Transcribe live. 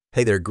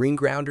Hey there, Green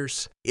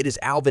Grounders. It is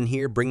Alvin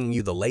here bringing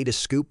you the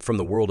latest scoop from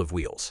the world of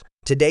wheels.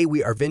 Today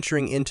we are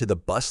venturing into the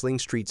bustling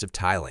streets of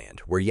Thailand,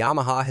 where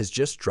Yamaha has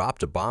just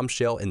dropped a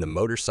bombshell in the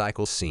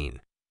motorcycle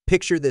scene.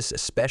 Picture this a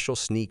special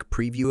sneak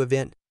preview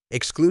event,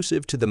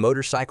 exclusive to the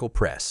motorcycle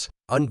press,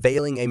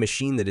 unveiling a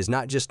machine that is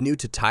not just new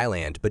to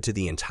Thailand but to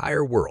the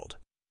entire world.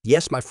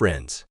 Yes, my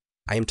friends,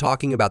 I am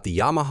talking about the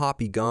Yamaha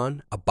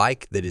PG1, a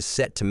bike that is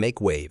set to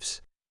make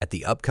waves at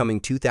the upcoming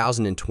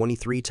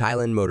 2023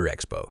 Thailand Motor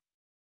Expo.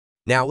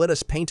 Now let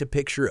us paint a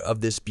picture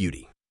of this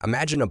beauty.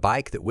 Imagine a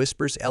bike that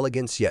whispers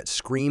elegance yet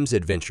screams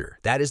adventure.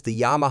 That is the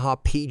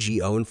Yamaha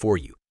PG1 for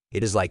you.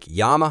 It is like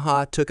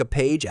Yamaha took a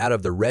page out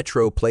of the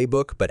retro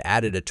playbook but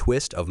added a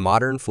twist of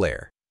modern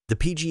flair. The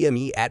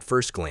PG1 at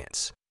first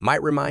glance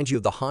might remind you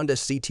of the Honda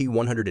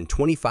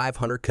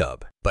CT12500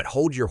 Cub, but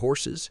hold your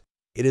horses,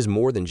 it is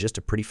more than just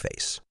a pretty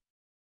face.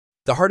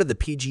 The heart of the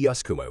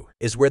PG1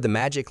 is where the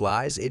magic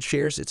lies. It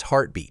shares its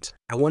heartbeat,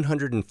 a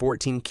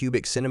 114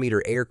 cubic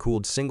centimeter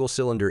air-cooled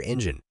single-cylinder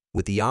engine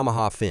with the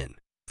Yamaha Fin.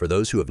 For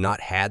those who have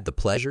not had the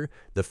pleasure,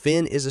 the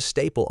Fin is a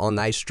staple on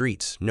nice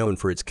streets, known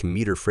for its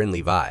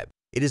commuter-friendly vibe.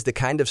 It is the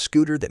kind of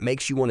scooter that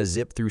makes you want to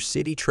zip through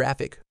city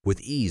traffic with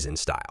ease and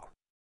style.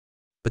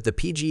 But the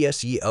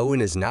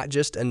PG1 is not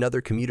just another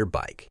commuter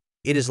bike.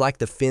 It is like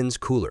the Fin's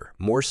cooler,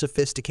 more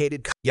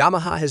sophisticated.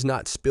 Yamaha has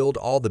not spilled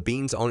all the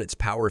beans on its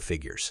power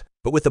figures,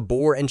 but with a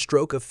bore and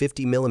stroke of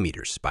 50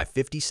 mm by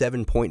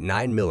 57.9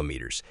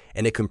 mm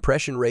and a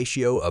compression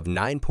ratio of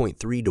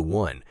 9.3 to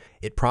 1,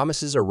 it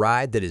promises a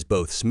ride that is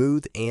both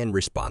smooth and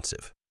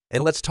responsive.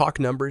 And let's talk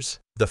numbers.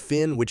 The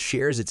Fin, which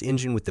shares its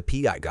engine with the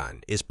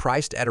PG1, is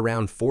priced at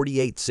around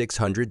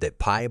 $48,600 that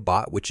Pi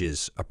bought, which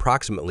is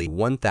approximately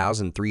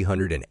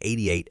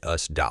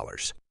 $1,388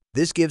 US.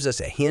 This gives us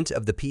a hint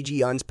of the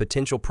PG1's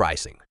potential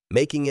pricing,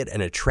 making it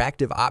an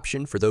attractive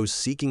option for those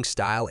seeking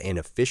style and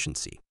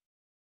efficiency.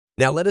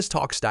 Now let us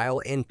talk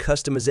style and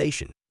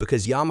customization,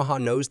 because Yamaha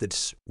knows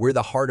that's where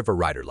the heart of a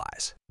rider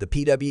lies. The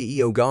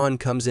PG1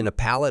 comes in a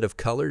palette of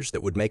colors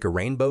that would make a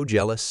rainbow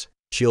jealous: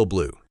 chill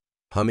blue,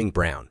 humming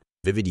brown,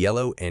 vivid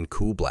yellow, and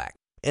cool black.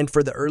 And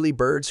for the early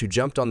birds who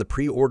jumped on the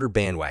pre-order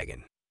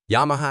bandwagon,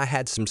 Yamaha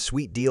had some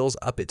sweet deals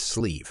up its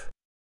sleeve.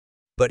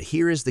 But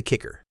here is the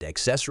kicker: the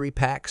accessory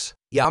packs.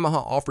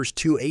 Yamaha offers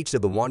 2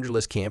 of the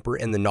Wanderlust Camper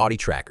and the Naughty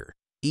Tracker.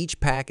 Each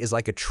pack is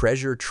like a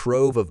treasure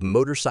trove of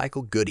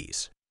motorcycle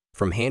goodies.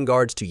 From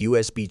handguards to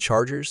USB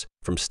chargers,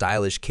 from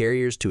stylish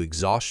carriers to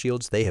exhaust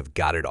shields, they have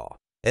got it all.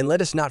 And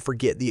let us not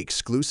forget the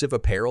exclusive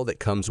apparel that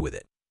comes with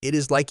it. It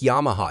is like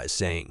Yamaha is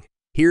saying,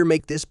 "Here,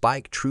 make this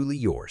bike truly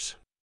yours."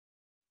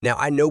 Now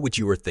I know what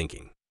you are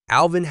thinking.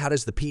 Alvin, how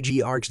does the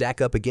PG1 stack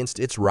up against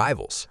its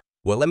rivals?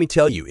 Well, let me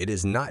tell you, it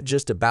is not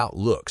just about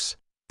looks.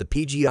 The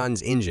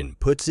PG1's engine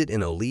puts it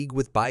in a league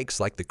with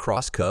bikes like the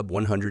Cross Cub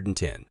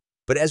 110.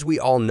 But as we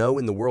all know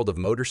in the world of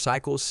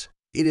motorcycles,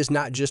 it is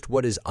not just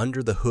what is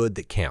under the hood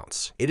that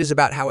counts. It is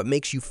about how it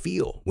makes you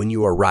feel when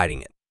you are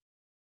riding it.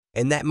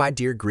 And that, my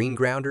dear Green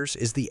Grounders,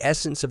 is the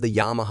essence of the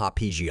Yamaha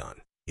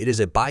PG1. It is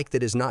a bike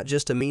that is not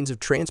just a means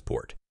of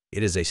transport.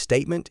 It is a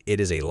statement,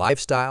 it is a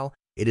lifestyle,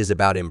 it is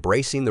about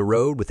embracing the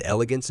road with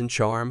elegance and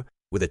charm,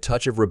 with a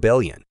touch of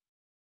rebellion.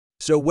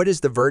 So what is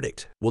the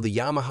verdict? Will the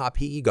Yamaha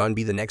PG1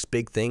 be the next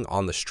big thing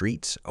on the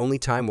streets? Only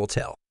time will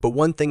tell. But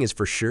one thing is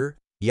for sure,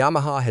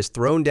 Yamaha has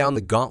thrown down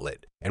the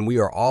gauntlet, and we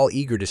are all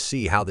eager to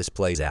see how this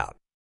plays out.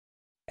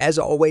 As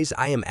always,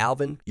 I am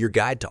Alvin, your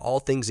guide to all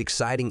things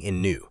exciting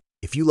and new.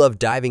 If you love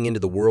diving into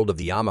the world of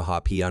the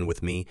Yamaha PG1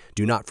 with me,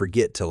 do not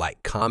forget to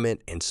like,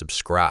 comment, and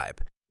subscribe.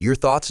 Your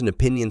thoughts and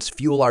opinions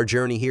fuel our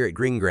journey here at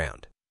Green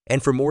Ground.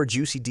 And for more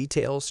juicy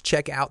details,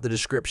 check out the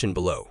description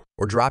below,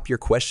 or drop your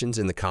questions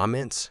in the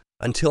comments.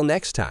 Until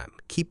next time,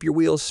 keep your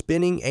wheels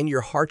spinning and your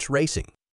hearts racing.